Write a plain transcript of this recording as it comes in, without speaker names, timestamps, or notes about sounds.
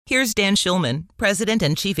Here's Dan Schulman, President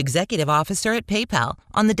and Chief Executive Officer at PayPal,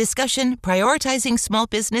 on the discussion Prioritizing Small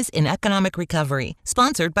Business in Economic Recovery,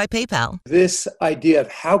 sponsored by PayPal. This idea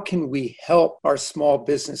of how can we help our small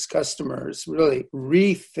business customers really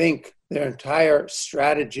rethink their entire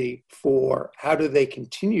strategy for how do they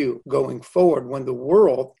continue going forward when the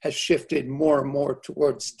world has shifted more and more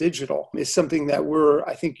towards digital is something that we're,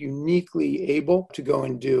 I think, uniquely able to go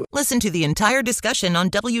and do. Listen to the entire discussion on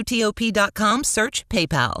WTOP.com. Search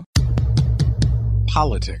PayPal.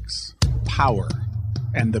 Politics, power,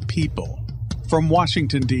 and the people. From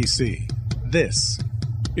Washington, D.C., this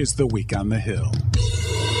is The Week on the Hill.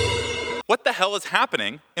 What the hell is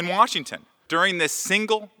happening in Washington? During this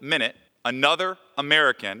single minute, another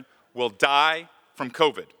American will die from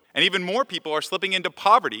COVID. And even more people are slipping into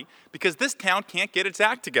poverty because this town can't get its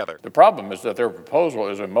act together. The problem is that their proposal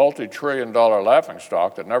is a multi-trillion-dollar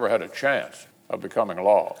laughingstock that never had a chance of becoming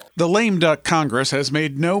law. The lame duck Congress has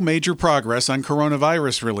made no major progress on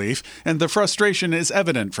coronavirus relief, and the frustration is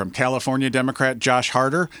evident from California Democrat Josh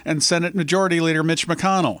Harder and Senate Majority Leader Mitch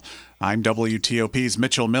McConnell. I'm WTOP's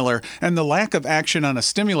Mitchell Miller, and the lack of action on a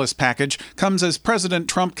stimulus package comes as President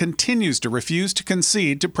Trump continues to refuse to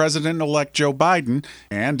concede to President-elect Joe Biden,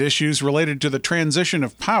 and issues related to the transition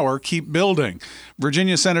of power keep building.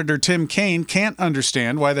 Virginia Senator Tim Kaine can't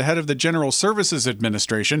understand why the head of the General Services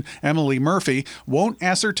Administration, Emily Murphy, won't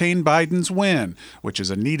ascertain Biden's win, which is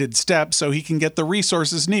a needed step so he can get the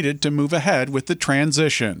resources needed to move ahead with the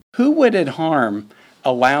transition. Who would it harm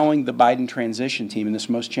allowing the Biden transition team in this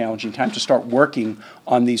most challenging time to start working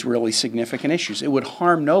on these really significant issues? It would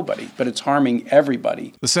harm nobody, but it's harming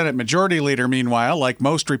everybody. The Senate Majority Leader, meanwhile, like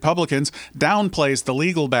most Republicans, downplays the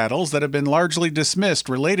legal battles that have been largely dismissed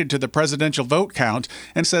related to the presidential vote count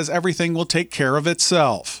and says everything will take care of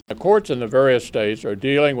itself. The courts in the various states are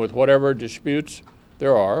dealing with whatever disputes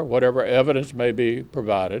there are, whatever evidence may be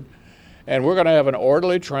provided, and we're going to have an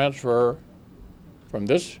orderly transfer from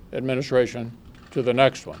this administration to the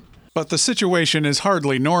next one. But the situation is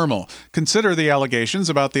hardly normal. Consider the allegations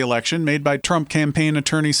about the election made by Trump campaign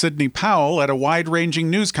attorney Sidney Powell at a wide-ranging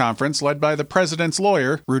news conference led by the president's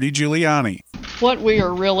lawyer, Rudy Giuliani. What we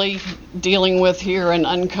are really dealing with here and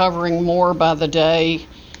uncovering more by the day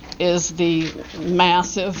is the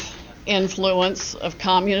massive influence of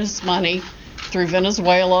communist money through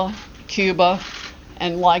Venezuela, Cuba,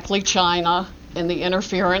 and likely China in the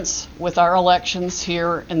interference with our elections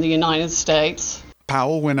here in the United States.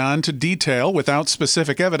 Powell went on to detail, without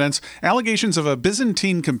specific evidence, allegations of a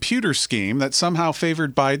Byzantine computer scheme that somehow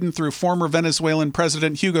favored Biden through former Venezuelan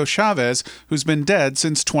President Hugo Chavez, who's been dead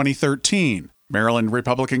since 2013. Maryland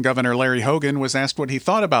Republican Governor Larry Hogan was asked what he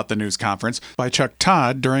thought about the news conference by Chuck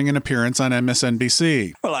Todd during an appearance on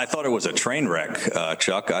MSNBC. Well, I thought it was a train wreck,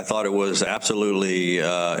 Chuck. I thought it was absolutely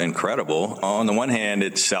incredible. On the one hand,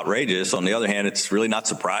 it's outrageous. On the other hand, it's really not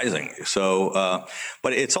surprising. So,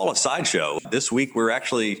 but it's all a sideshow. This week, we're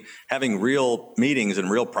actually having real meetings and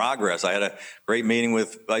real progress. I had a great meeting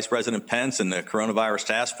with Vice President Pence and the coronavirus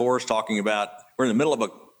task force talking about we're in the middle of a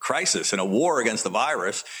crisis and a war against the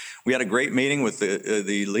virus. We had a great meeting with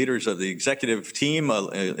the leaders of the executive team,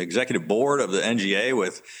 executive board of the NGA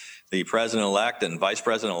with the president-elect and vice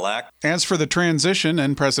president-elect. As for the transition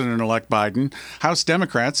and President-elect Biden, House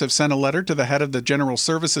Democrats have sent a letter to the head of the General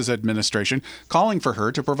Services Administration calling for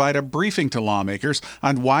her to provide a briefing to lawmakers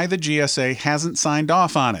on why the GSA hasn't signed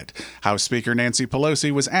off on it. House Speaker Nancy Pelosi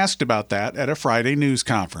was asked about that at a Friday news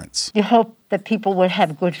conference. You hope that people would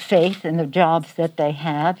have good faith in the jobs that they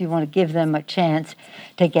have. You want to give them a chance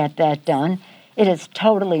to get that done. It is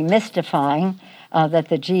totally mystifying that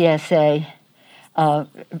the GSA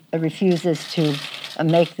refuses to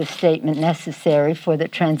make the statement necessary for the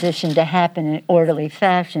transition to happen in an orderly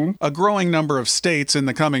fashion. A growing number of states in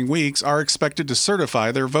the coming weeks are expected to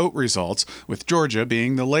certify their vote results, with Georgia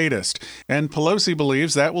being the latest. And Pelosi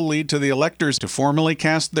believes that will lead to the electors to formally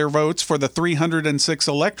cast their votes for the 306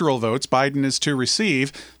 electoral votes Biden is to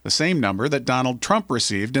receive, the same number that Donald Trump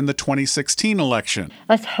received in the 2016 election.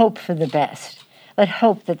 Let's hope for the best. Let's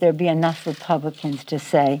hope that there be enough Republicans to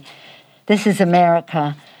say, this is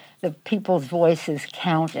America. The people's voices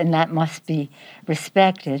count, and that must be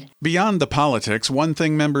respected. Beyond the politics, one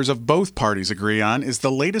thing members of both parties agree on is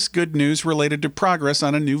the latest good news related to progress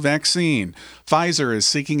on a new vaccine. Pfizer is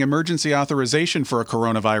seeking emergency authorization for a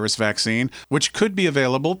coronavirus vaccine, which could be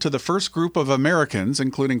available to the first group of Americans,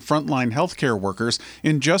 including frontline healthcare workers,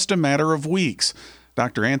 in just a matter of weeks.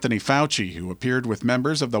 Dr. Anthony Fauci, who appeared with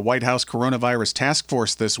members of the White House Coronavirus Task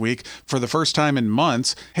Force this week for the first time in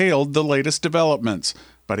months, hailed the latest developments.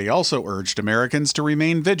 But he also urged Americans to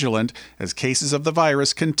remain vigilant as cases of the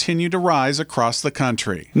virus continue to rise across the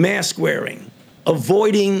country. Mask wearing,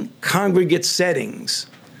 avoiding congregate settings,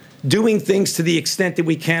 doing things to the extent that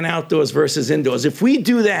we can outdoors versus indoors. If we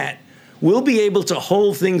do that, we'll be able to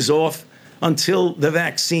hold things off until the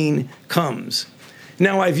vaccine comes.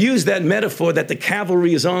 Now, I've used that metaphor that the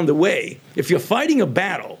cavalry is on the way. If you're fighting a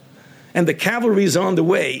battle and the cavalry is on the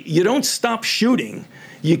way, you don't stop shooting.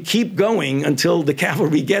 You keep going until the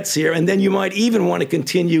cavalry gets here, and then you might even want to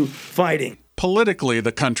continue fighting. Politically,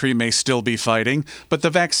 the country may still be fighting, but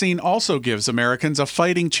the vaccine also gives Americans a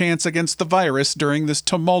fighting chance against the virus during this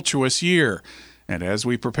tumultuous year. And as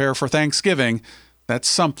we prepare for Thanksgiving, that's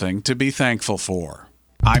something to be thankful for.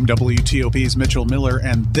 I'm WTOP's Mitchell Miller,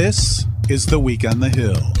 and this is The Week on the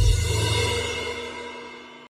Hill.